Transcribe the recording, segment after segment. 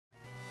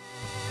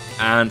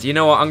And you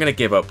know what? I'm going to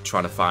give up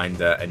trying to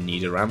find a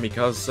Nidoran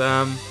because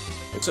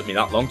it took me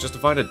that long just to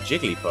find a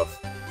Jigglypuff.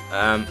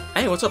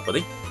 Hey, what's up,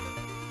 buddy?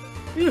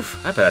 Phew,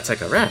 I better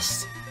take a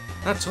rest.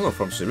 That tunnel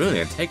from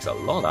Cerulean takes a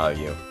lot out of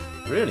you.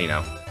 Really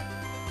now.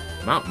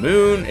 Mount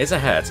Moon is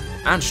ahead,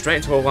 and straight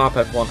into a wild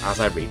Pokemon as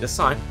I read the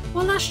sign.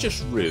 Well, that's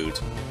just rude.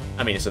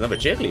 I mean, it's another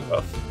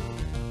Jigglypuff.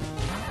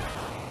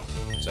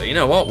 So you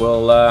know what?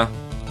 We'll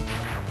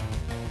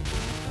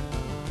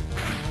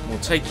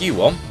take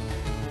you on.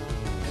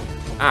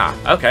 Ah,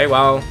 okay,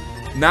 well,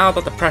 now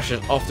that the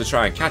pressure's off to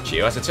try and catch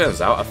you, as it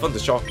turns out, a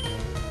Thundershock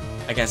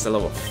against a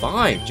level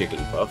 5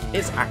 Jigglypuff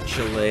is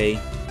actually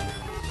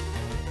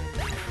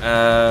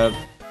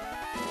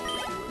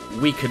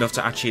weak enough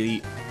to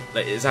actually...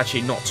 It's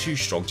actually not too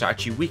strong to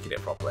actually weaken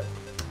it properly.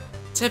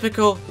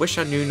 Typical. Wish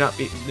I knew that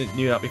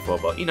before,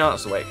 but you know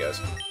that's the way it goes.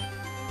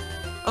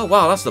 Oh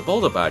wow, that's the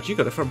Boulder badge. You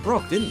got it from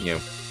Brock, didn't you?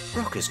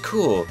 Brock is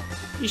cool.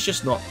 He's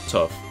just not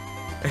tough.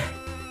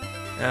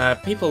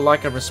 People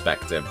like and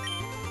respect him.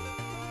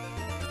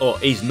 Or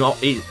he's not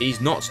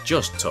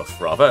just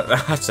tough, rather.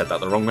 I said that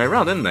the wrong way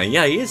around, didn't I?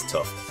 Yeah, he is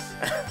tough.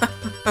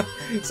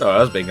 Sorry,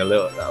 I was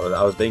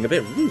being a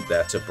bit rude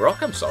there to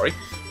Brock. I'm sorry.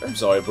 I'm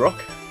sorry,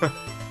 Brock.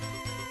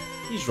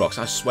 These rocks,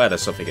 I swear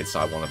there's something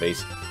inside one of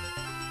these.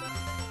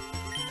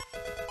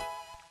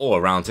 Or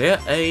around here,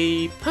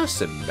 a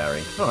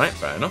Persimmberry. Alright,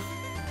 fair enough.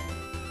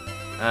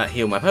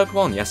 Heal my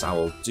Pokemon. Yes, I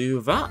will do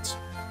that.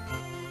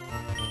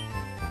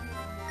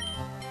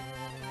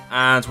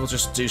 And we'll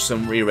just do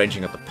some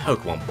rearranging of the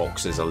Pokemon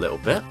boxes a little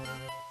bit.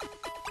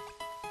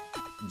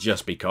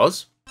 Just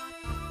because.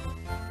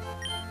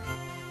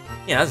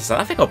 Yeah, as I said,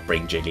 I think I'll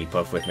bring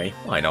Jigglypuff with me.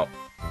 Why not?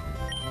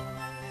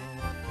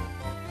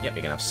 Yep,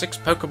 you're going to have 6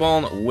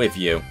 Pokemon with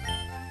you.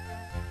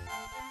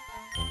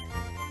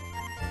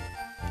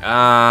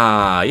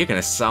 Ah, you're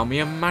going to sell me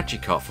a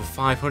Magikarp for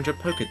 500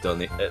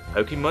 Pokémonies?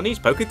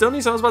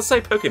 Pokémonies? I was about to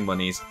say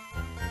Pokémonies.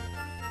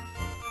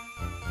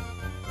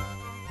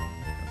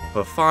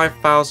 For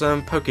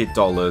 5,000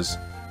 Pokédollars.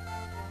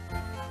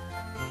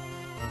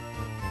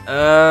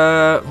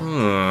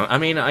 I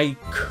mean, I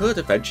could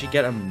eventually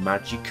get a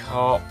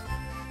Magikarp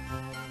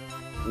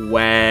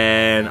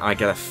when I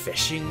get a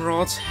fishing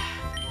rod.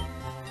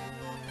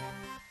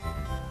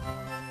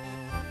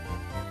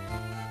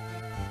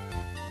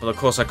 But of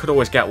course, I could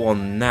always get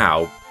one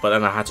now, but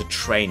then I had to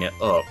train it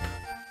up.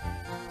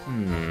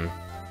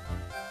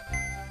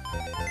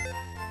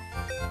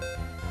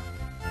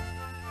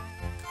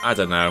 I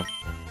don't know.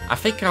 I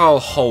think I'll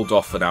hold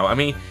off for now. I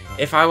mean,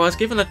 if I was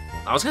given a...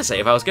 I was going to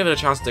say, if I was given a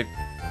chance to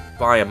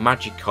buy a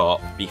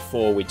Magikarp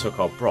before we took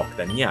our Brock,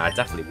 then yeah, I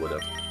definitely would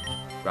have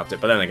grabbed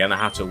it. But then again, I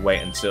had to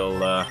wait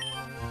until...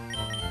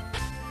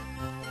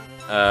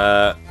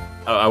 I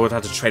would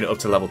have to train it up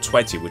to level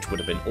 20, which would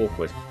have been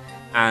awkward.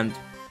 And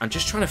I'm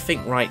just trying to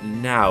think right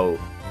now.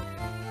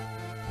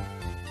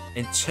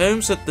 In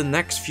terms of the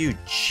next few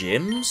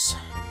gyms...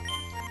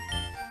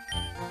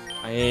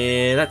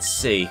 let's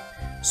see.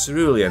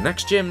 Cerulean.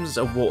 Next gym's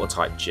a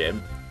water-type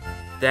gym.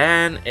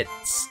 Then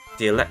it's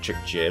the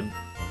electric gym.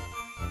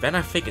 Then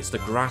I think it's the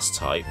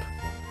grass-type.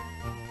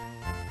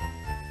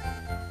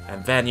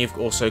 And then you've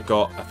also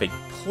got, I think,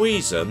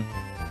 poison,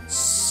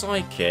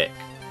 psychic,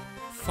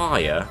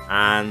 fire,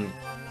 and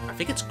I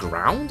think it's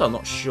ground? I'm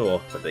not sure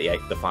for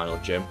the final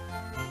gym.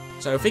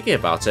 So thinking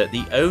about it,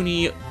 the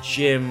only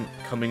gym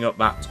coming up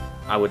that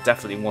I would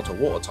definitely want a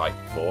water type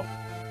for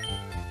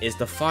is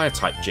the fire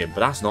type gym, but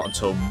that's not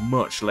until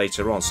much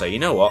later on. So you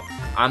know what?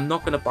 I'm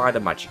not going to buy the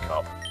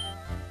Magikarp.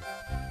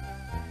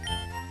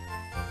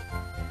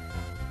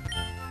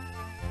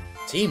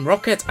 Team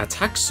Rocket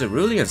attacks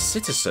Cerulean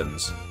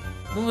citizens.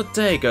 Not a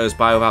day goes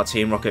by without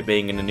Team Rocket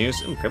being in the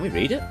news. Ooh, can we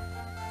read it?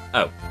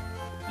 Oh,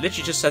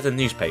 literally just said a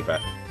newspaper.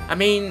 I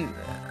mean,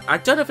 I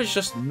don't know if it's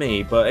just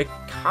me, but it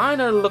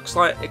kind of looks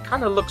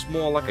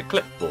more like a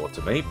clipboard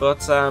to me.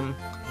 But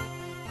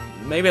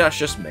maybe that's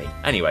just me.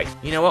 Anyway,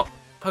 you know what?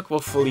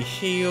 Pokeball fully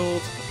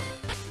healed.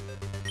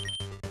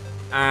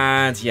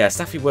 And yeah, it's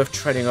definitely worth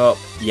training up.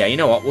 Yeah, you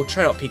know what? We'll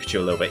train up Pikachu a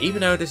little bit. Even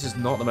though this is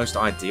not the most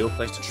ideal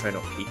place to train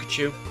up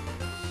Pikachu.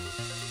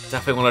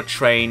 Definitely want to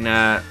train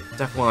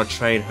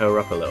her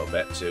up a little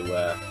bit to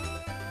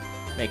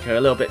make her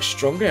a little bit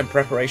stronger in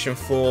preparation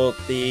for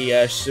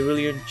the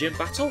Cerulean gym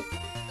battle.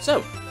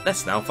 So,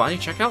 let's now finally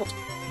check out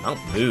Mount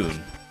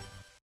Moon.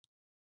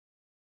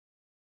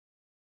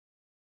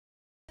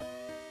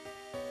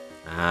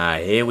 Ah,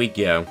 here we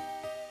go.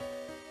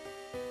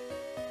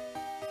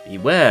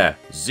 Beware,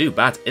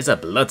 Zubat is a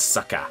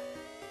bloodsucker.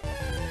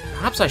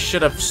 Perhaps I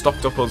should have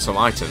stocked up on some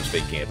items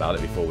thinking about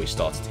it before we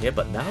started here,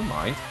 but never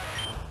mind.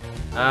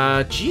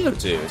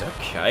 Geodude,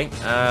 okay.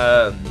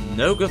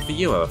 No good for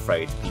you, I'm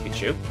afraid,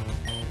 Pikachu.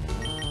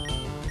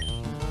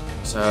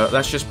 So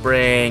let's just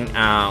bring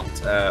out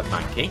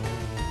Mankey.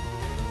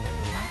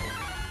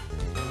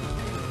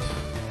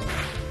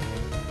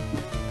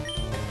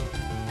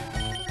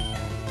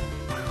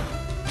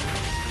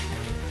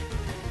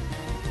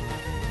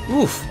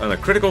 Oof, and a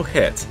critical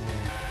hit.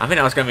 I think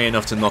that was going to be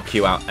enough to knock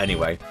you out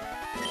anyway,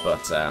 but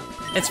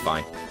it's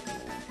fine.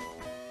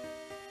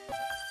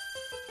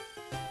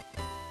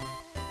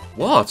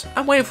 What?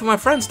 I'm waiting for my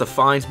friends to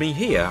find me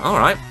here.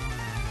 Alright.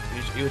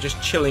 You were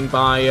just chilling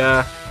by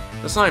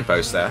the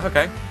signpost there.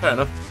 Okay, fair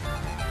enough.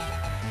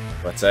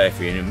 But if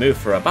you're in a mood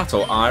for a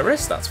battle,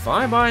 Iris, that's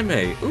fine by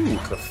me. Ooh,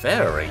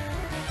 Clefairy.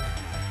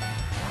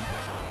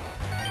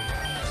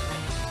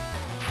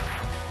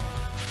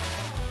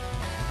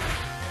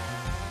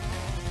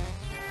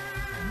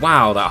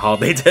 Wow, that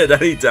hardly did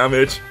any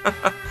damage.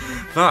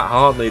 That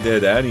hardly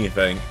did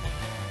anything.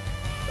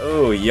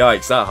 Oh,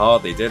 yikes, that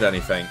hardly did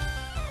anything.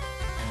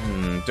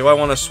 Do I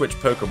want to switch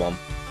Pokemon?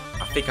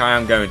 I think I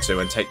am going to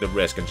and take the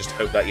risk and just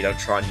hope that you don't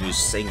try and use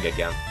Sing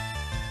again.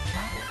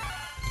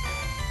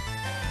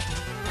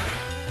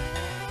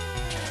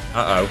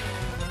 Uh-oh.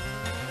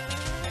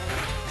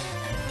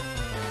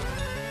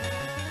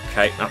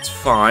 Okay, that's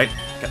fine.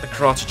 Get the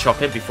Karate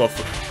Chop in before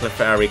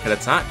Clefairy can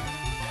attack.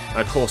 And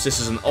of course, this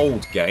is an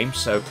old game,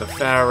 so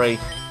Clefairy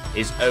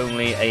is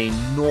only a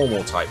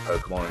normal type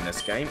Pokemon in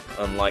this game,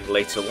 unlike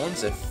later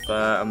ones, if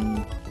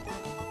I'm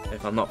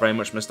not very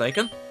much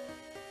mistaken.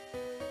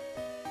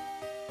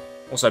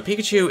 Also,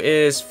 Pikachu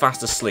is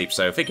fast asleep,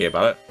 so thinking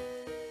about it,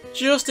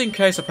 just in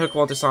case a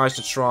Pokemon decides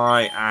to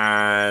try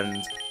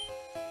and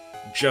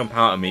jump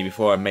out at me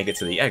before I make it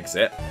to the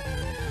exit,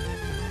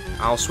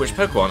 I'll switch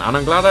Pokemon, and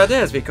I'm glad I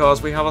did,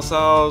 because we have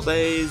ourselves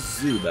a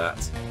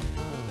Zubat.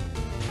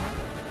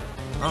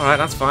 Alright,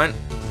 that's fine.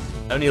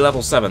 Only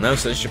level 7 though,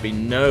 so this should be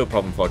no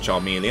problem for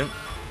Charmeleon.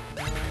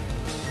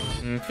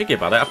 Thinking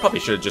about it, I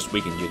probably should have just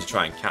weakened you to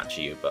try and catch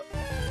you, but...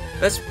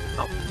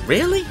 Oh,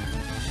 really?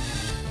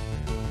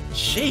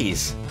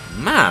 Jeez,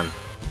 man.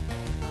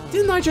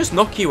 Didn't I just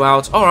knock you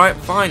out? Alright,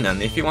 fine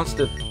then. If you wanted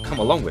to come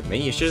along with me,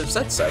 you should have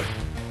said so.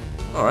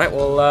 Alright,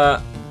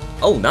 well,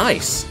 oh,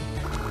 nice.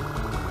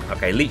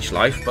 Okay, Leech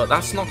Life, but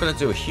that's not going to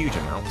do a huge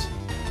amount.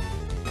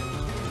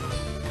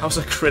 How's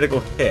a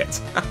critical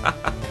hit?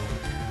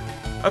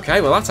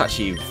 Okay, well that's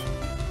actually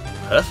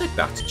perfect,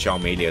 that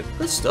Charmeleon.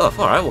 Good stuff.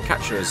 Alright, we'll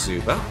capture a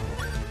Zubat.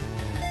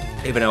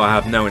 Even though I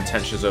have no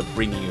intentions of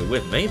bringing you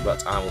with me,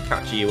 but I will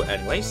capture you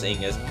anyway,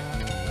 seeing as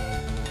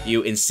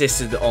you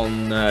insisted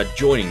on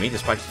joining me,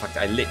 despite the fact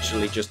I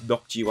literally just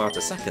knocked you out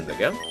a second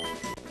ago.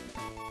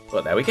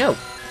 But there we go.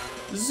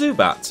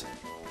 Zubat.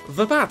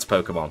 The bat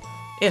Pokemon.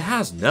 It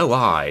has no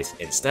eyes.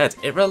 Instead,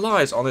 it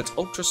relies on its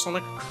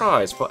ultrasonic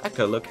cries for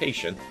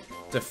echolocation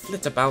to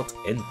flit about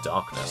in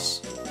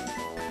darkness.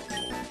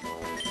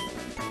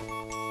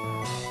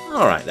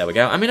 Alright, there we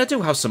go. I mean, I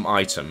do have some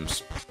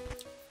items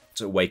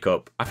to wake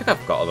up. I think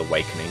I've got an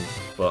Awakening,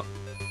 but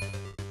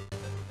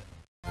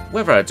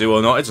whether I do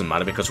or not, it doesn't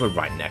matter because we're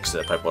right next to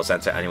the Pokemon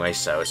Center anyway,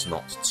 so it's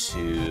not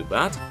too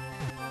bad.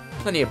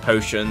 Plenty of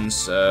potions,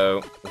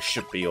 so we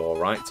should be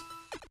alright.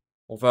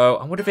 Although,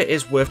 I wonder if it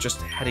is worth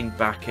just heading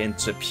back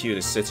into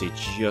Pewter City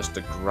just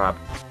to grab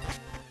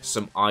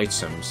some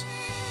items.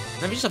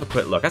 Let me just have a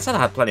quick look. I said I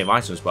had plenty of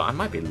items, but I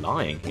might be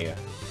lying here.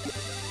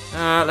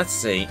 Let's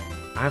see.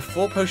 I have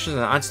 4 potions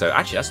and an antidote.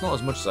 Actually, that's not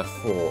as much as I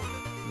thought.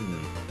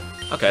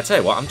 Okay, I tell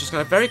you what, I'm just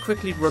going to very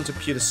quickly run to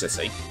Pewter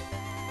City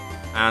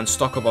and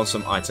stock up on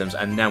some items,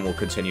 and then we'll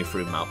continue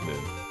through Mount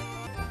Moon.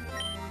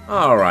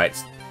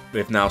 Alright,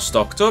 we've now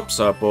stocked up,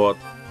 so I bought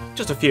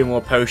just a few more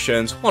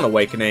potions, 1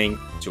 Awakening,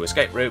 2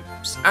 escape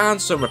routes,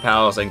 and some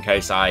repels in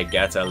case I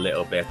get a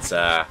little bit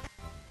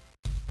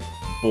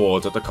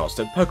bored of the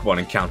constant Pokemon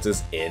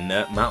encounters in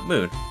Mount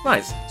Moon.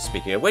 Right,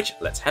 speaking of which,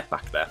 let's head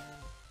back there.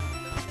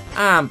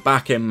 I'm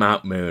back in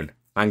Mount Moon.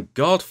 Thank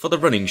God for the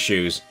running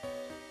shoes.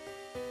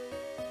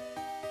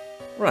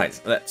 Right,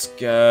 let's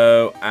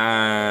go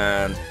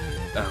and...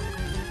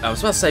 I was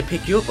about to say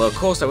pick you up, but of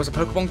course there was a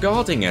Pokemon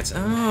guarding it.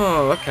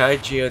 Oh, okay,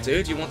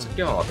 Geodude, you want to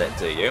guard it,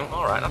 do you?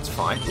 Alright, that's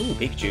fine. Ooh,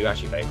 Pikachu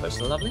actually very close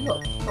to leveling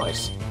up.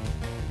 Nice.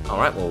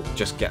 Alright, we'll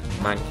just get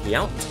Mankey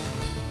out.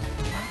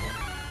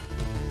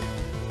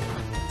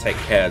 Take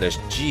care of this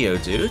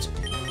Geodude.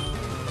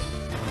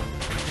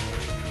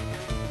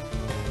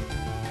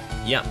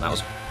 Yeah, that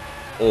was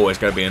always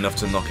going to be enough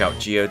to knock out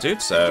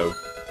Geodude, so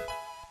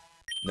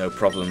no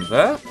problem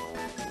there.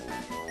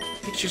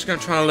 Pikachu's going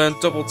to try and learn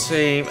Double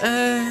Team.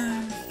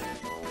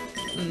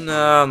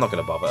 No, I'm not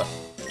going to bother.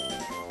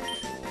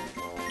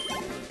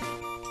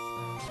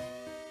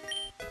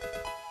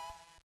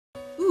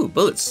 Ooh,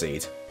 Bullet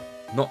Seed.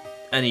 Not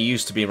any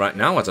use to me right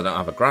now as I don't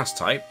have a Grass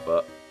type,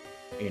 but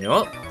you know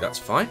what? That's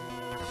fine.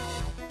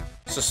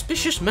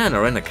 Suspicious men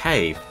are in a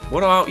cave.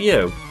 What about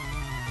you?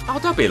 Oh,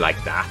 don't be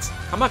like that.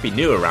 I might be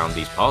new around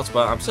these parts,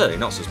 but I'm certainly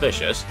not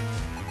suspicious.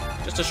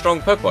 Just a strong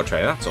Pokemon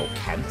trainer, that's all,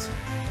 Kent.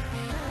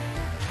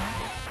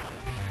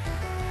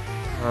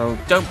 Oh,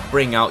 don't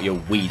bring out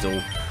your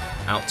Weedle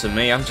out to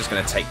me. I'm just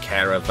going to take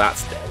care of that.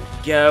 There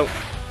we go.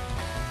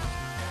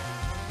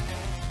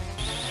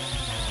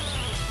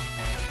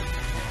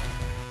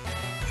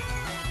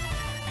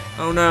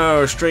 Oh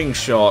no, String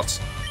Shot.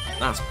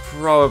 That's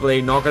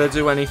probably not going to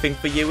do anything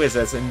for you, is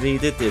it?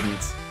 Indeed it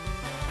didn't.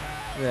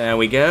 There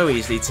we go,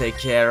 easily take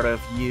care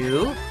of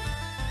you.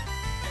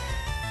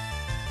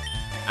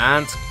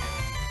 And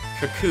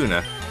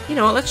Kakuna. You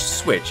know what, let's just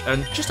switch,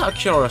 and just out of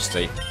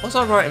curiosity, was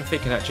I right in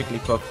thinking that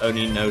Jigglypuff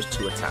only knows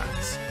 2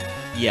 attacks?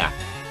 Yeah,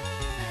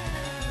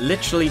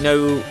 literally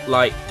no,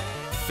 like,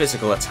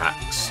 physical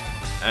attacks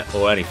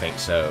or anything,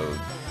 so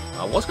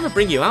I was going to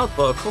bring you out,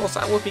 but of course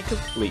that would be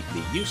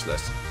completely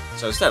useless.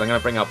 So instead I'm going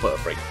to bring out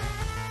Butterfree.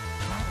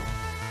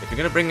 If you're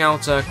going to bring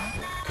out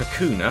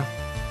Kakuna,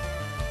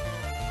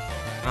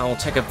 I'll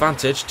take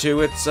advantage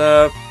to its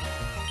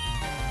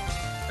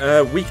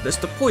weakness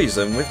to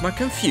poison with my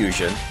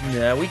confusion.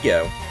 There we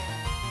go.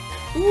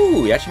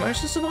 Ooh, he actually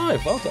managed to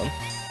survive. Well done.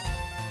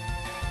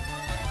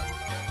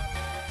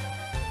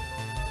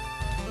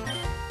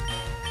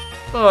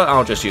 But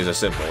I'll just use a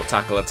simple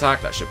tackle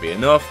attack. That should be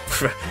enough.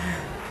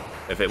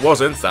 If it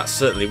wasn't, that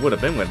certainly would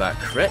have been with that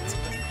crit.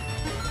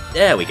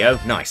 There we go.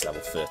 Nice,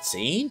 level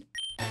 13.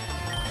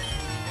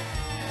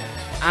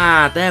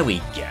 Ah, there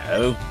we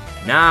go.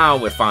 Now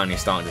we're finally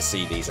starting to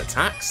see these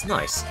attacks.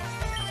 Nice.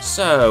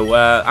 So,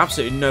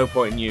 absolutely no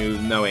point in you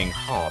knowing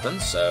Harden,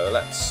 so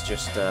let's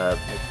just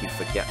make you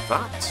forget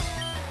that.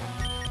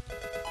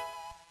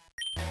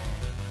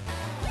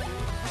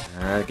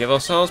 Give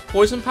ourselves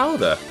Poison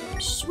Powder.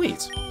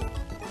 Sweet.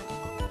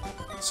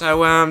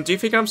 So, do you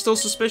think I'm still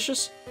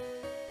suspicious?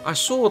 I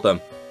saw them.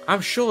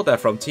 I'm sure they're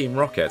from Team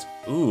Rocket.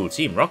 Ooh,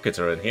 Team Rocket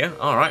are in here.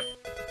 Alright.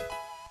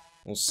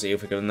 We'll see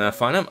if we can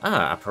find them.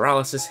 Ah, a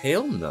Paralysis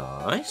Heal.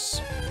 Nice.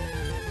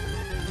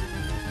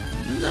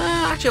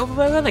 Actually,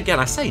 although then again,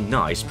 I say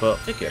nice, but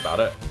thinking about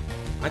it,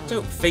 I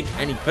don't think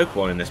any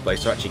Pokemon in this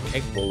place are actually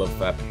capable of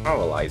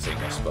paralyzing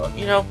us, but,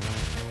 you know,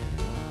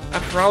 a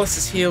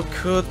Paralysis Heal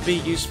could be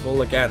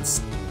useful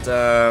against,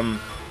 the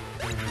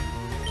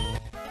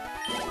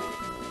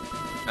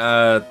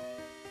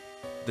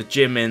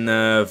gym in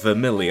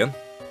Vermilion.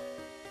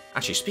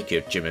 Actually, speaking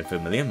of gym in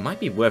Vermilion, might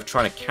be worth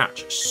trying to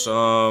catch a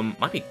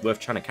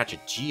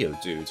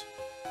Geodude.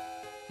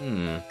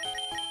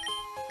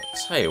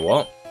 Tell you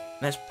what,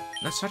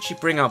 let's actually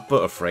bring out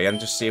Butterfree and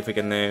just see if we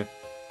can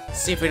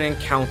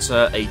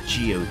encounter a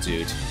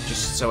Geodude,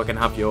 just so I can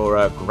have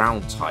your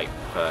ground type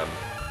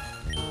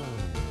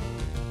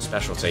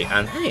specialty.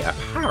 And hey, a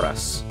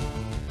Paras.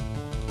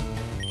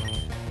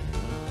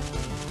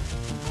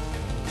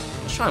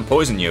 Let's try and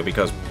poison you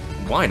because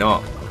why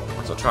not?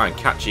 I'll try and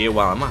catch you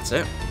while I'm at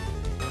it.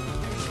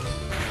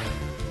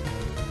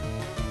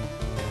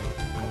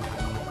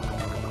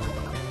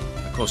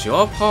 Of course, you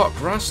are part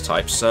grass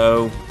type,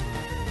 so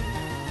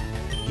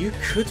you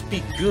could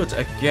be good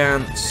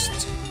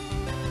against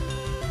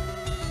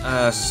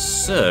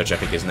Surge, I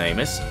think his name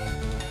is,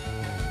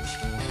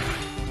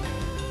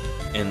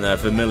 in the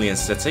Vermilion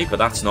City, but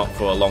that's not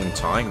for a long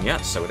time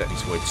yet, so we don't need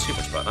to worry too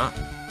much about that.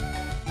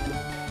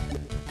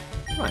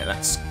 Right,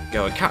 let's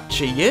go and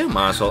capture you.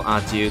 Might as well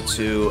add you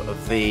to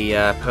the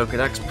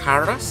Pokédex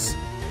Paras.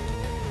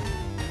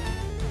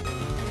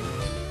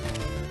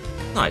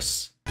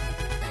 Nice.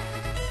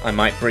 I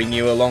might bring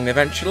you along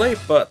eventually,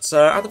 but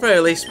at the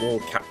very least, we'll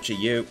capture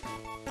you.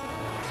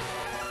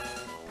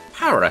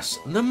 Paras,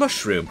 the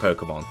mushroom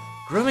Pokemon.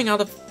 Growing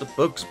out of the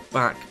bug's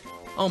back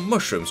are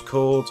mushrooms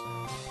called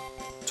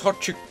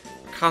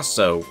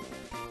Tochikaso.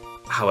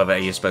 However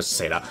you're supposed to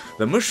say that.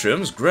 The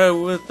mushrooms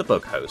grow with the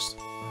bug host.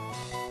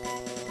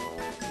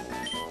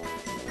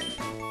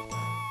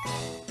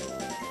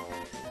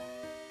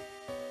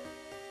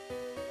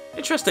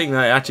 Interesting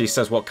that it actually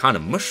says what kind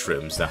of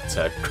mushrooms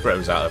that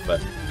grows out of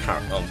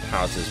on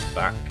Paras'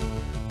 back.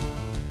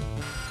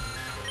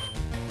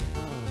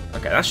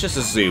 Okay, that's just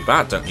a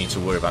Zubat, don't need to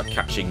worry about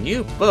catching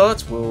you,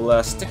 but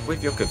we'll stick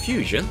with your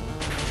confusion.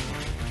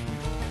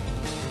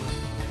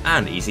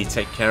 And easy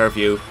take care of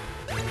you.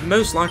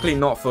 Most likely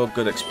not for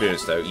good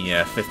experience though.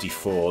 Yeah,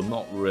 54,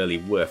 not really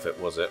worth it,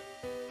 was it?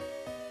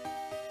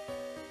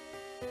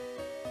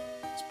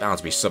 There's bound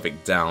to be something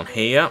down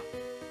here.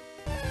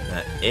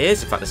 There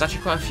is. In fact, there's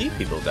actually quite a few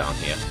people down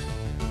here.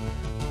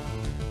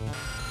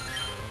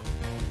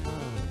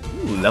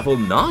 Ooh, level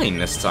 9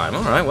 this time.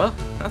 Alright, well,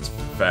 that's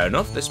fair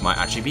enough. This might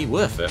actually be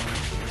worth it.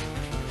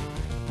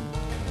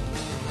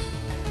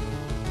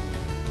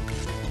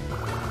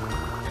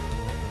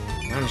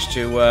 Managed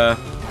to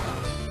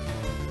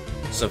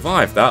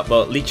survive that,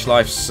 but Leech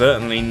Life's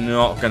certainly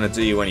not going to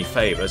do you any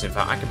favours. In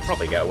fact, I can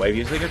probably get away with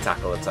using a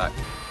tackle attack.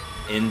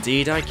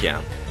 Indeed I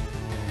can.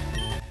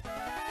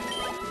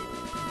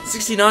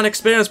 69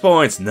 experience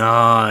points!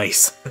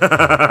 Nice!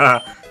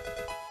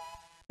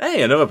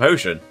 Hey, another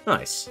potion.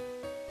 Nice.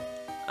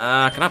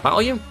 Can I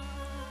battle you?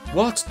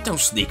 What? Don't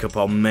sneak up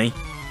on me.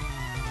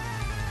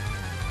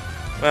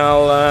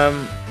 Well,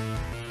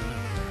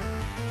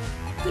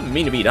 didn't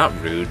mean to be that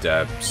rude,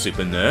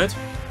 super nerd.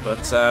 But,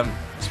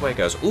 that's the way it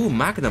goes. Ooh,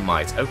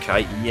 Magnemite.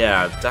 Okay,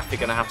 yeah, definitely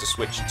gonna have to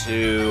switch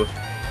to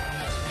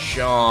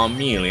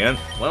Charmeleon.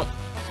 Well,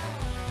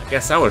 I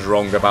guess I was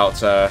wrong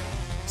about,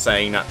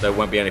 saying that there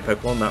won't be any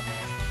Pokemon that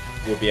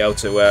will be able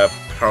to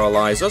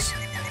paralyze us.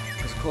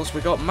 Because of course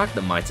we got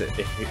Magnemite,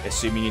 if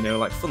assuming you know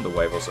like Thunder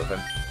Wave or something.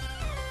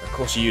 Of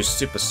course you use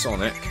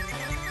Supersonic.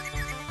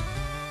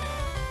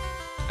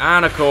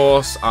 And of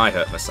course I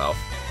hurt myself.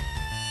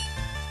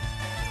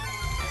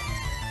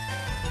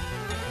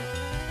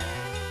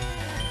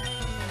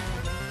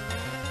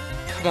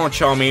 Come on,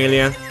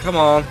 Charmeleon, come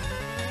on.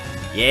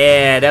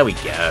 Yeah, there we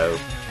go.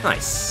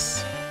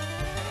 Nice.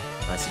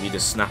 Nice of you to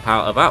snap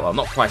out of that. Well,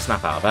 not quite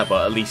snap out of that,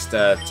 but at least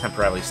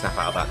temporarily snap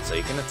out of that so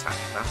you can attack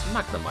that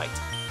Magnemite.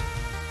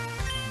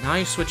 Now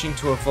you're switching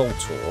to a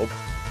Voltorb.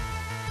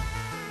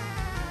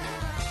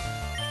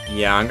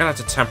 Yeah, I'm going to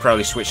have to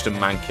temporarily switch to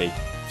Mankey,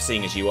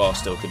 seeing as you are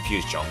still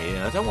confused, Johnny.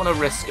 I don't want to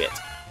risk it.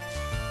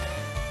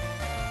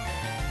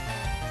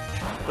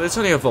 But it's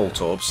only a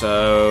Voltorb,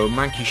 so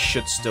Mankey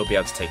should still be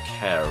able to take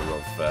care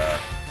of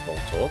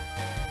Voltorb.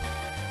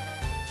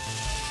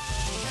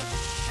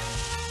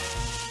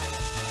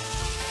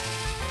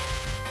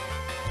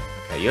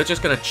 Okay, you're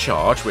just going to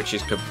charge, which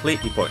is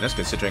completely pointless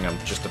considering I'm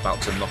just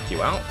about to knock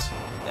you out.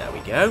 There we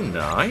go,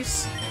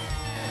 nice.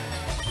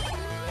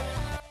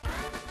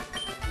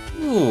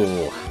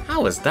 Ooh,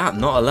 how is that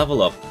not a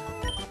level up?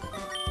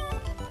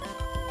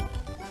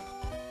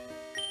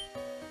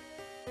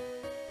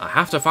 I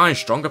have to find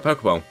stronger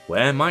Pokemon.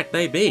 Where might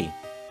they be?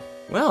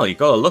 Well, you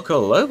gotta look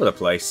all over the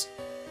place.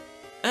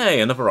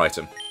 Hey, another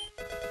item.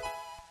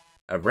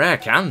 A rare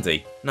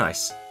candy.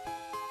 Nice.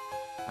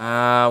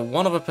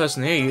 One other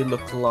person here, you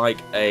look like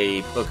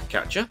a bug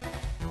catcher.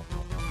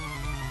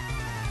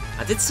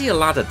 I did see a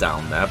ladder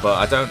down there, but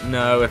I don't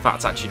know if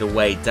that's actually the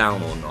way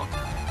down or not.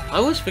 I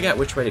always forget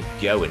which way to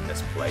go in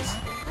this place.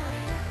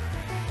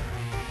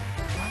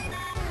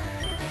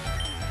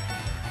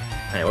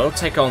 Anyway, we'll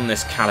take on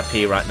this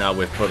Caterpie right now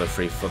with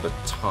Butterfree for the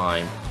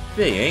time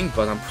being,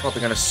 but I'm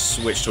probably going to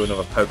switch to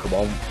another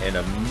Pokemon in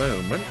a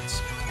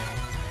moment.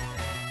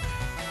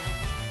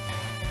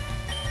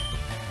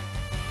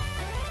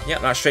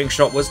 Yep, that string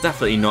shot was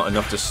definitely not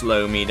enough to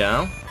slow me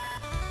down.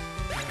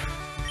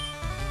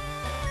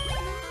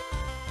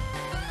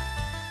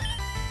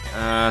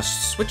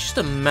 Switches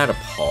to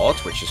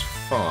Metapod, which is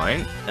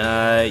fine.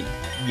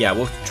 Yeah,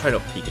 we'll trade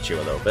up Pikachu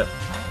a little bit.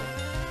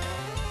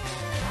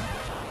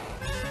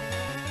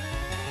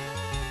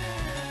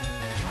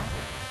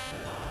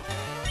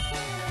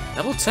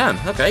 Level 10,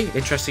 okay.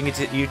 Interesting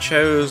you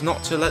chose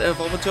not to let it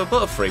evolve into a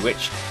Butterfree,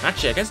 which,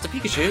 actually, against a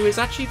Pikachu, is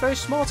actually very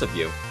smart of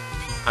you.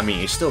 I mean,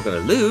 you're still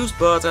going to lose,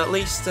 but at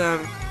least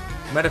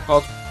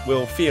Metapod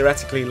will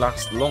theoretically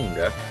last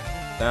longer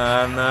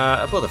than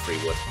a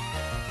Butterfree would.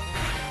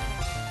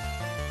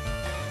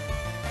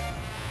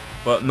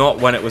 But not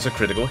when it was a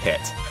critical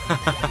hit.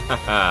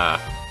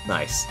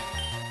 Nice.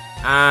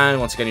 And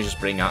once again, you just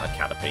bring out a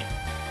Caterpie.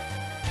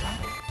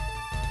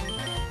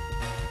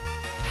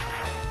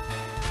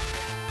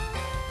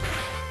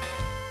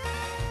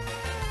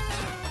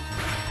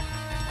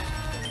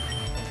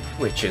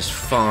 Which is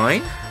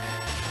fine.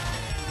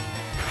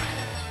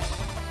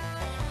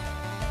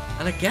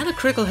 And again, a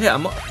critical hit.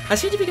 I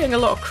seem to be getting a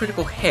lot of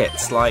critical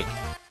hits, like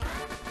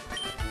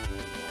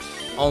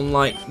on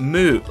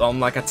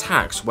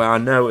attacks where I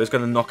know it's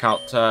going to knock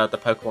out the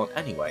Pokemon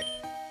anyway.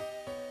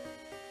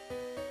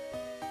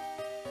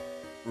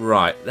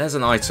 Right, there's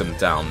an item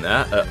down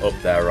there, up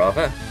there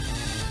rather.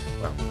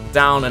 Well,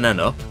 down and then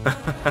up.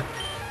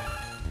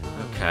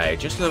 Okay,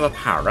 just another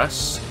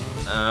Paras.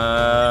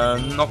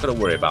 Not going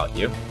to worry about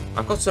you.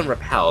 I've got some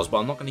repels, but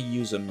I'm not going to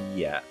use them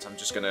yet.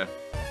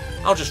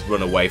 I'll just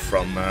run away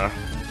from the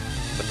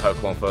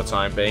Pokemon for the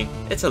time being.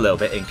 It's a little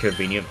bit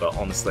inconvenient, but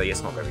honestly,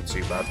 it's not going to be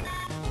too bad.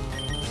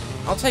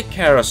 I'll take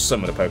care of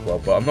some of the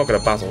Pokemon, but I'm not going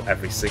to battle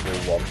every single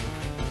one.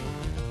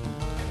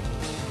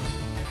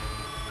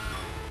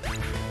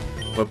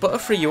 But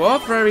Butterfree, you are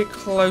very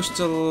close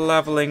to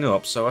leveling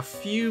up, so a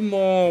few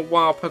more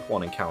wild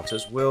Pokemon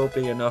encounters will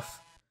be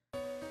enough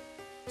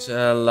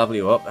to level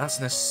you up. That's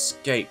an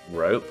escape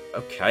rope.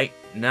 Okay,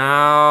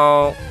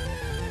 now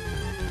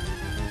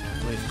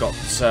we've got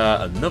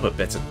another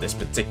bit of this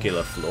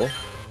particular floor.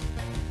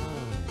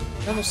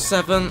 Level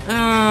 7,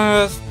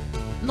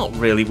 not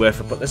really worth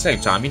it, but at the same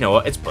time, you know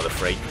what, it's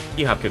Butterfree.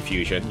 You have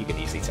confusion, you can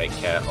easily take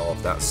care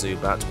of that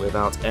Zubat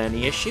without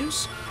any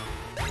issues.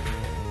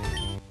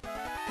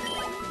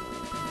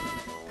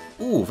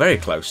 Ooh, very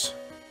close.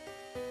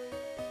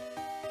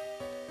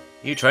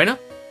 You trainer?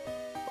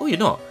 Oh, you're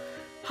not.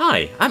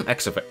 Hi, I'm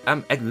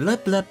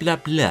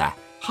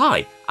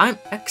Hi, I'm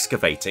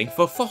excavating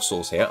for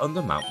fossils here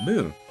under Mount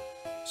Moon.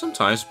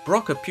 Sometimes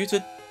Brock a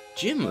pewter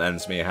gym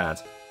lends me a hand.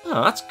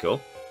 Oh, that's cool.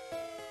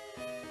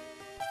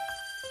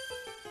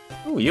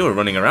 Oh, you were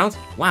running around?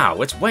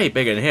 Wow, it's way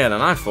bigger in here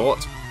than I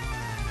thought.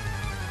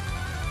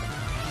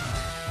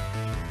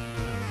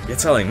 You're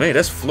telling me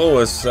this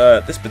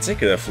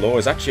particular floor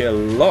is actually a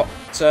lot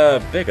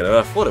bigger than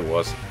I thought it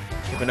was.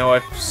 Even though I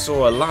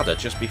saw a ladder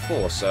just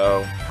before,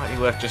 so might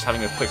be worth just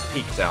having a quick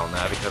peek down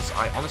there because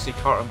I honestly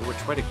can't remember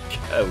which way to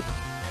go.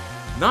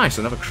 Nice,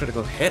 another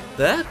critical hit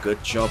there.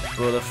 Good job,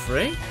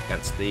 Butterfree,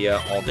 against the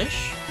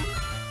Oddish.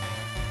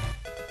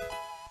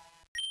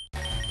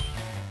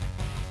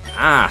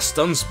 Ah,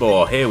 Stun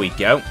Spore, here we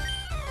go.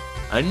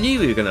 I knew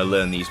we were going to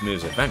learn these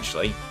moves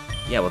eventually.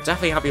 Yeah, we'll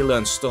definitely have you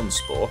learn Stun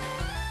Spore,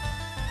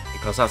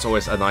 because that's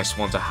always a nice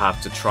one to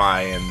have to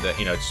try and,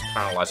 just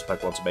paralyze a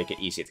Pokemon to make it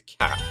easier to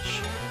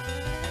catch.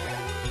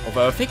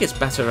 Although I think it's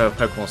better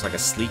if a Pokemon's like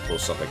asleep or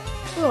something.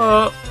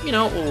 But,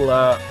 we'll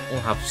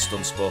have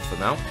Stun Spore for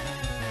now.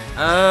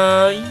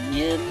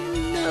 You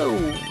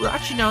know...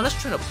 Actually, no, let's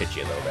train up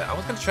Pidgey a little bit. I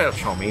was going to train up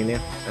Charmeleon,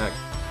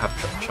 have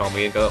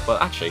Charmeleon go up,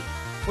 but actually,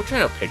 we'll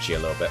train up Pidgey a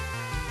little bit.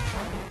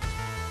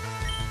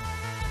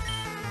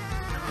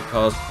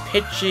 Because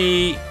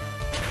Pidgey,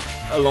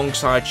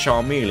 alongside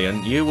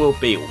Charmeleon, you will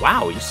be...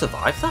 Wow, you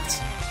survived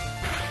that?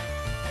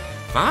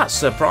 That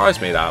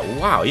surprised me, that.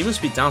 Wow, you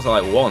must be down to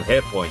like 1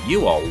 hit point.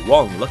 You are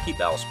one lucky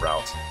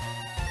Bellsprout.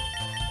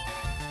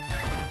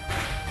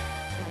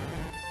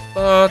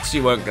 But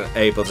you weren't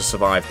able to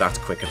survive that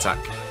quick attack.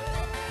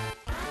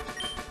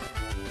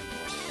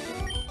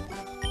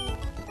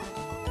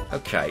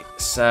 Okay,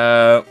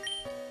 so...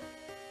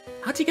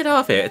 How do you get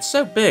out of here? It's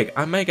so big,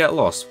 I may get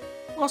lost.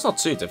 Well, it's not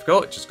too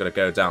difficult. It's just going to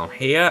go down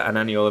here, and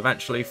then you'll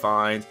eventually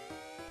find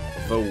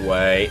the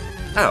way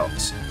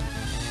out.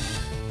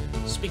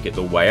 Speaking of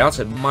the way out,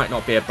 it might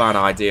not be a bad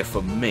idea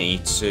for me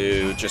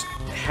to just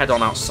head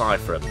on outside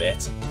for a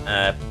bit,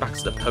 back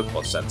to the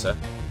Pokemon Center,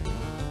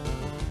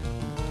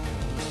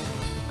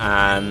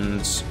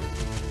 and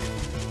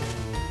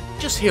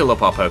just heal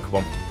up our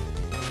Pokemon.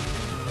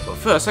 But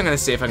first, I'm going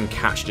to see if I can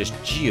catch this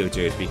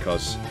Geodude,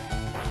 because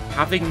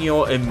having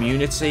your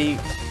immunity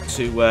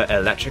to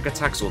electric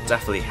attacks will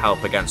definitely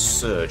help against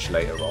Surge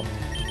later on.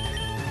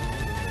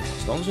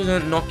 As long as we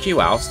don't knock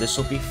you out, this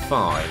will be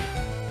fine.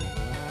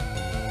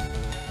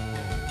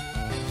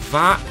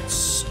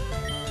 That's,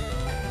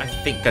 I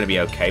think, going to be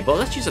okay, but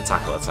let's use a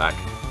tackle attack.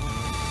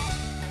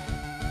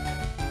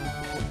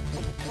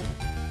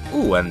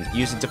 Ooh, and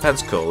using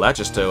Defense Curl there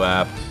just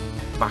to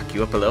back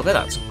you up a little bit.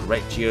 That's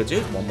great,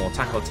 Geodude. One more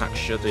tackle attack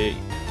should he...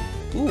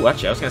 Ooh,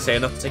 actually, I was going to say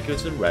enough to take you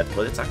into the red,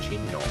 but it's actually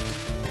not.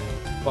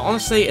 But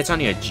honestly, it's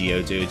only a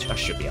Geodude. I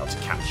should be able to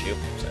catch you.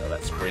 So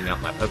let's bring out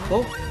my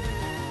Pokeball.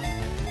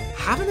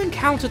 Haven't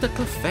encountered a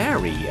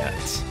Clefairy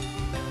yet.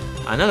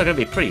 I know they're going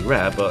to be pretty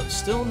rare, but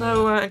still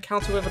no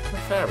encounter with a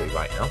Clefairy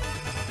right now.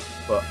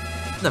 But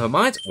never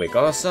mind, we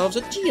got ourselves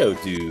a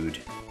Geodude.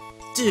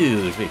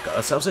 Dude, we got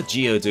ourselves a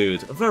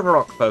Geodude, the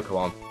rock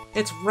Pokemon.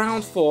 Its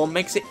round form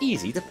makes it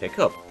easy to pick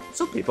up.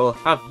 Some people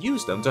have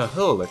used them to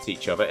hurl at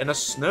each other in a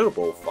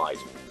snowball fight.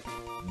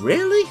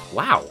 Really?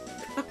 Wow.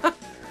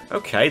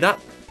 Okay, that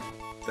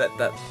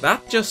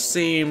just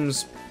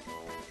seems...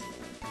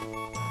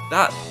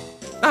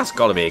 That's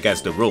got to be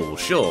against the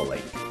rules,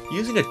 surely.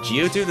 Using a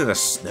Geodude in a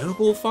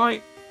snowball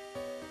fight?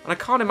 And I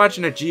can't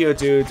imagine a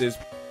Geodude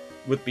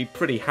would be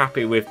pretty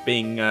happy with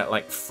being,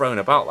 like, thrown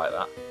about like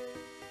that.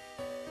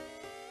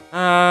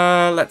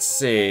 Let's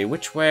see.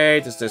 Which way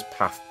does this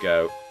path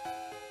go?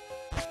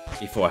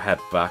 Before I head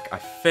back, I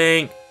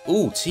think...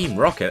 Ooh, Team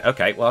Rocket.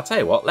 Okay, well, I'll tell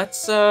you what.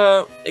 Let's,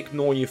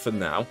 ignore you for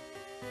now.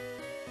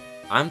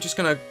 I'm just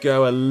gonna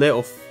go a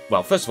little...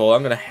 Well, first of all,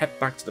 I'm gonna head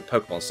back to the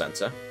Pokemon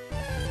Center.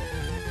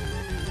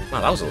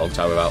 Wow, that was a long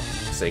time without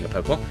seeing a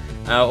Pokemon.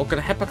 We're going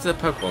to head back to the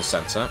Pokemon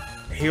Center,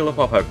 heal up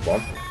our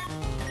Pokemon,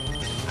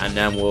 and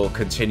then we'll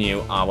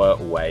continue our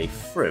way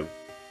through.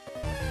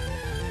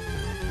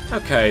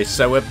 Okay,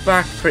 so we're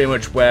back pretty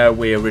much where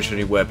we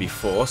originally were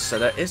before, so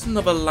there is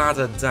another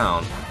ladder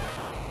down.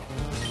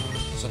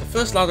 So the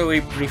first ladder we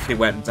briefly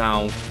went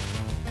down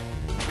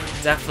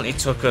definitely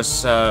took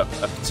us a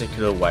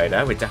particular way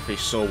there. We definitely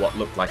saw what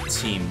looked like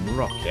Team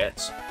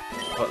Rocket.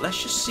 But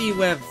let's just see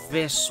where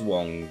this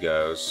one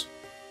goes.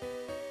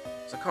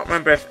 I can't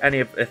remember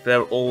if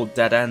they're all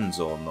dead ends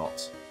or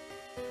not.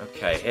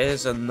 Okay,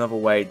 here's another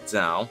way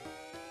down.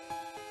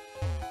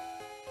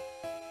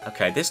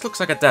 Okay, this looks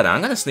like a dead end.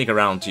 I'm going to sneak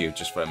around you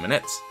just for a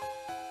minute.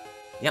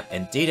 Yep,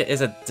 indeed it is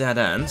a dead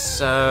end,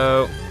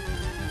 so...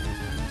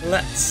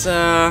 Let's,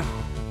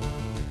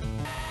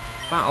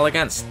 battle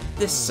against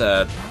this,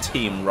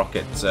 Team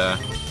Rocket,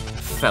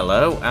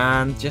 fellow,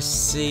 and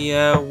just see,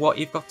 what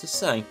you've got to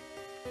say.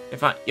 In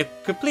fact, you're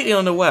completely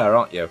unaware,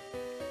 aren't you?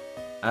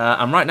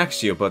 I'm right next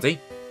to you, buddy.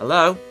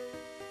 Hello?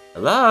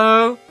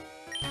 Hello?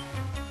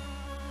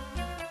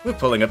 We're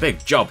pulling a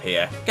big job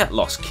here. Get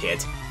lost,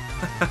 kid.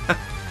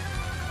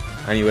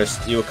 And you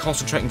were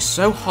concentrating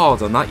so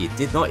hard on that you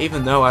did not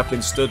even know I've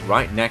been stood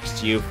right next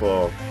to you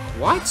for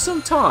quite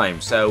some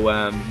time.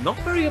 So, not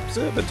very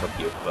observant of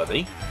you,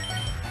 buddy.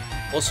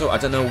 Also, I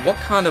don't know what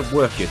kind of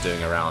work you're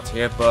doing around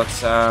here, but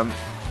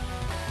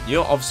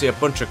you're obviously a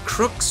bunch of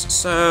crooks,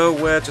 so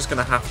we're just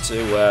going to have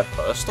to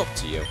put a stop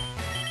to you.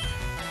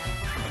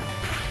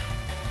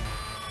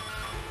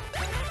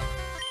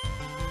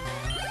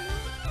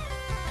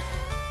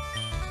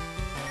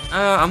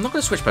 I'm not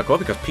going to switch Pokemon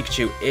because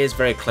Pikachu is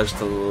very close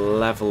to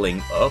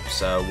leveling up,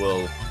 so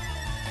we'll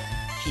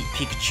keep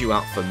Pikachu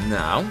out for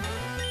now.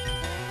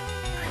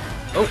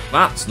 Oh,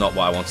 that's not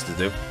what I wanted to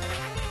do.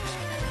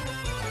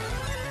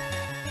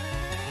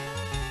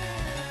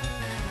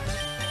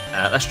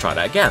 Let's try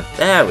that again.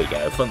 There we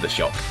go,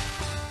 Thundershock.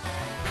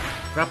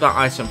 Grab that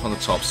item from the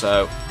top,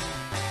 so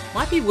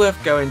might be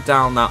worth going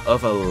down that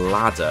other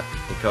ladder,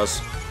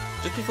 because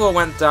just before I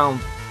went down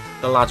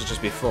the ladder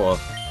just before,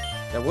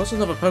 there was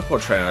another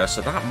Pokemon trainer there,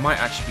 so that might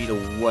actually be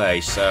the way,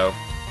 so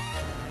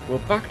we'll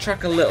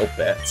backtrack a little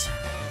bit.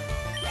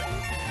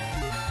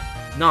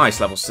 Nice,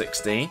 level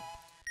 16.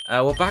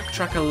 We'll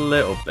backtrack a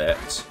little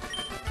bit.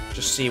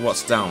 Just see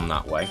what's down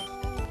that way.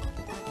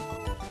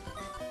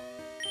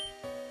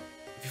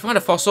 If you find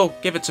a fossil,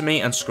 give it to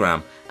me and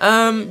scram.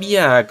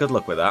 Yeah, good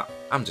luck with that.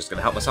 I'm just going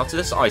to help myself to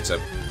this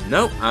item.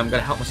 Nope, I'm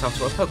going to help myself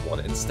to a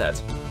Pokemon instead.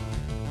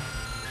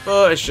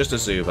 But it's just a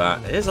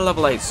Zubat. It is a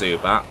level 8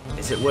 Zubat.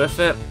 Is it worth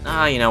it?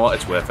 Ah, you know what?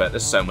 It's worth it.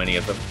 There's so many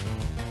of them.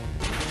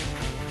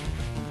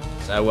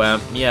 So,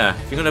 yeah,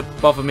 if you're going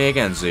to bother me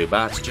again,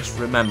 Zubat, just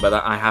remember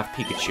that I have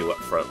Pikachu up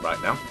front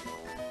right now.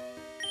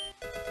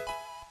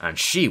 And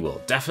she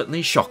will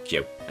definitely shock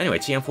you. Anyway,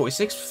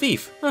 TM46,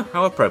 Thief. Huh,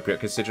 how appropriate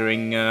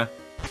considering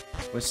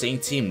we're seeing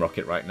Team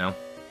Rocket right now.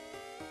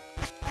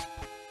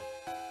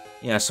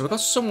 Yeah, so we've got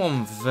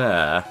someone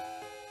there.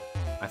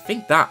 I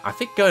think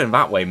going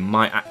that way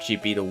might actually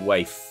be the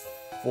way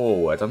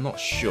forward. I'm not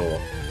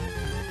sure.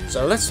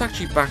 So let's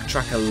actually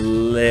backtrack a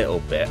little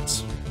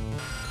bit.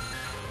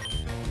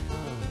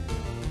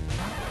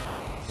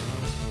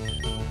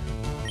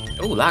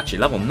 Oh, actually,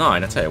 level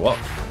 9. I tell you what,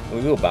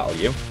 we will battle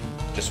you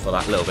just for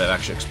that little bit of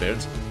extra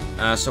experience.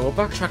 So we'll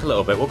backtrack a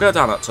little bit. We'll go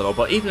down that tunnel,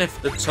 but even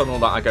if the tunnel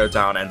that I go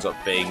down ends up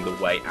being the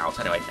way out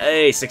anyway.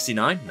 Hey,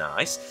 69,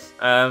 nice.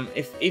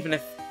 Even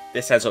if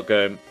this ends up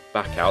going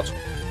back out,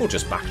 we'll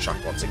just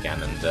backtrack once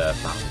again and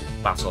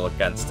battle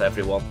against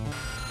everyone.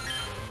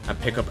 And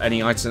pick up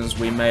any items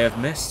we may have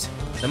missed.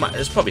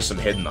 There's probably some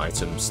hidden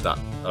items that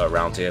are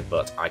around here,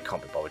 but I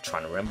can't be bothered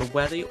trying to remember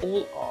where they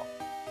all are.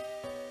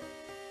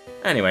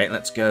 Anyway,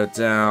 let's go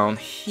down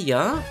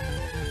here.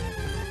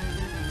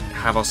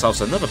 Have ourselves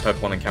another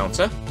Pokemon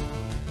encounter.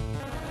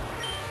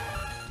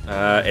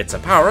 It's a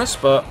Paras,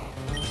 but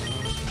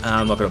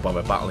I'm not going to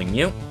bother battling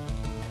you.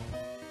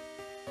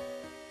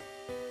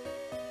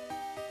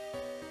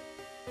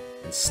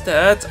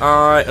 Instead,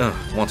 I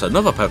want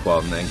another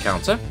Pokemon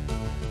encounter.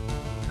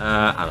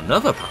 And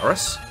another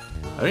Paras.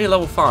 Only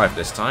level 5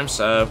 this time,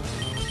 so...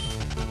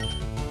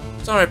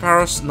 Sorry,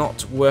 Paras,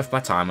 not worth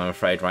my time, I'm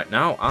afraid, right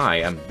now. I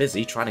am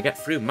busy trying to get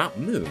through Mount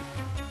Moon.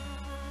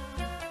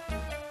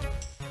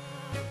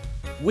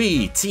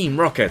 We, Team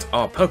Rocket,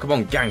 are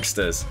Pokemon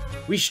gangsters.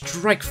 We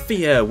strike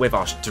fear with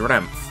our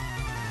strength.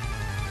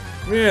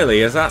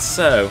 Really, is that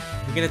so?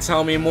 You going to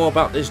tell me more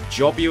about this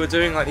job you were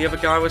doing like the other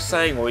guy was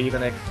saying, or are you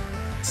going to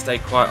stay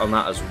quiet on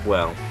that as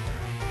well?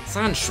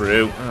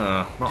 Sandshrew,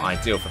 not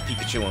ideal for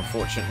Pikachu,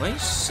 unfortunately,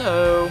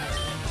 so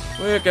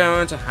we're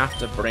going to have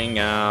to bring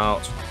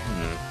out...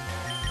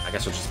 I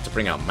guess we'll just have to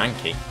bring out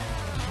Mankey.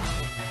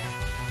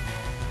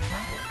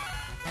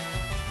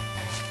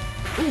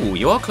 Ooh,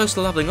 you are close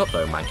to leveling up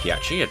though, Mankey,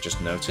 actually, I've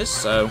just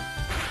noticed, so...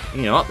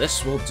 You know what,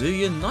 this will do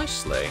you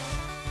nicely.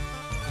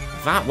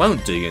 That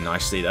won't do you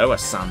nicely though, a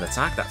sand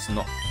attack, that's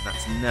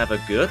never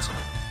good.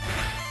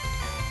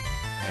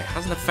 It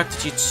hasn't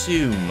affected you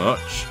too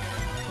much,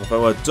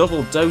 although a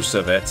double dose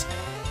of it...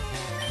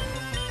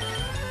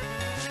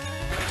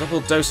 A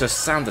double dose of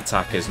sand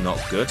attack is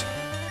not good.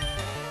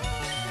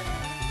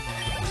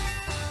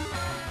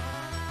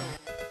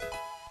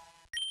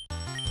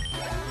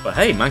 But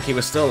hey, Mankey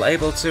was still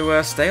able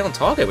to stay on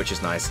target, which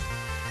is nice.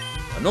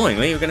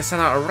 Annoyingly, we're going to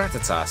send out a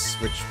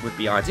Rattatas, which would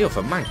be ideal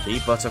for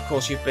Mankey, but of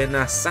course you've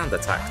been sand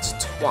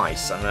attacked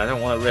twice, and I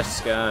don't want to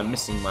risk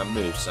missing my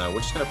move, so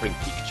we're just going to bring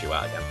Pikachu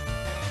out again.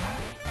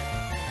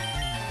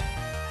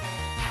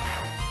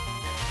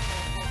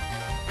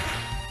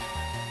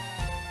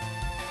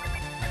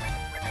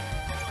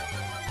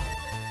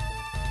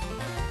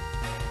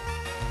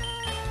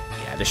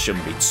 Yeah, this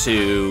shouldn't be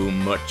too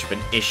much of an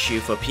issue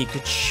for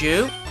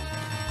Pikachu.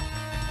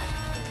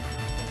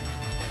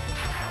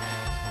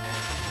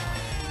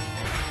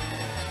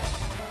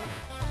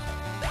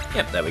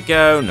 Yep, there we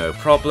go, no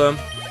problem.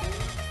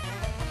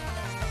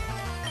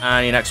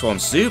 And your next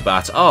one's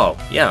Zubat. Oh,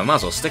 yeah, I might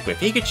as well stick with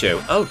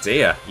Pikachu. Oh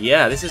dear,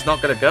 yeah, this is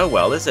not going to go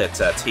well, is it,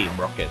 Team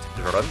Rocket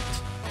Grunt?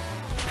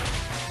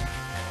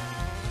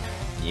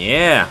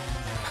 Yeah,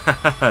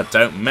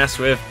 don't mess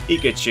with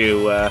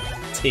Pikachu,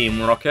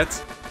 Team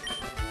Rocket.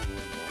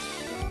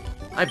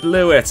 I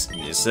blew it.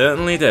 You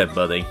certainly did,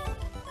 buddy.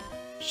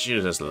 Should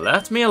have just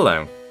left me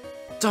alone.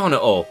 Darn it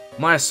all,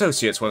 my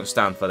associates won't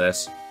stand for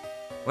this.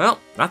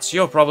 Well, that's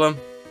your problem,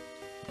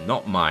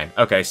 not mine.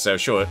 Okay, so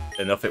sure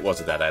enough, it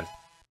was a dead end.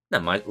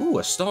 Never mind. Ooh,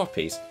 a star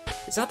piece.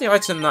 Is that the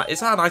item that?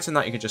 Is that an item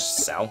that you can just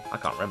sell? I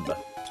can't remember.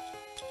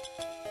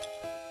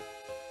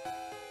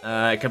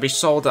 It can be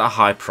sold at a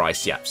high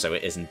price. Yep, so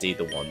it is indeed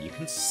the one you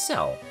can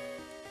sell.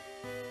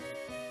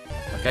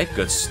 Okay,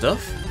 good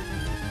stuff.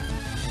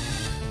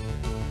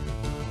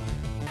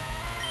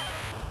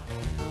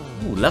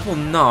 Ooh, level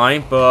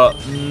 9, but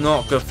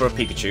not good for a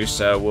Pikachu.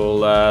 So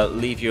we'll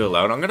leave you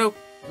alone. I'm gonna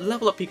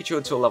level up Pikachu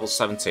until level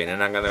 17,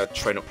 and I'm going to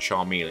train up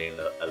Charmeleon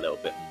a little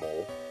bit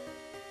more.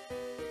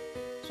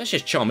 Especially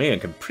as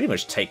Charmeleon can pretty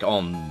much take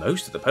on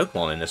most of the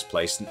Pokemon in this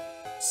place,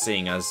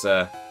 seeing as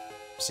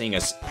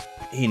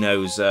he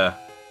knows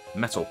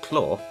Metal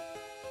Claw.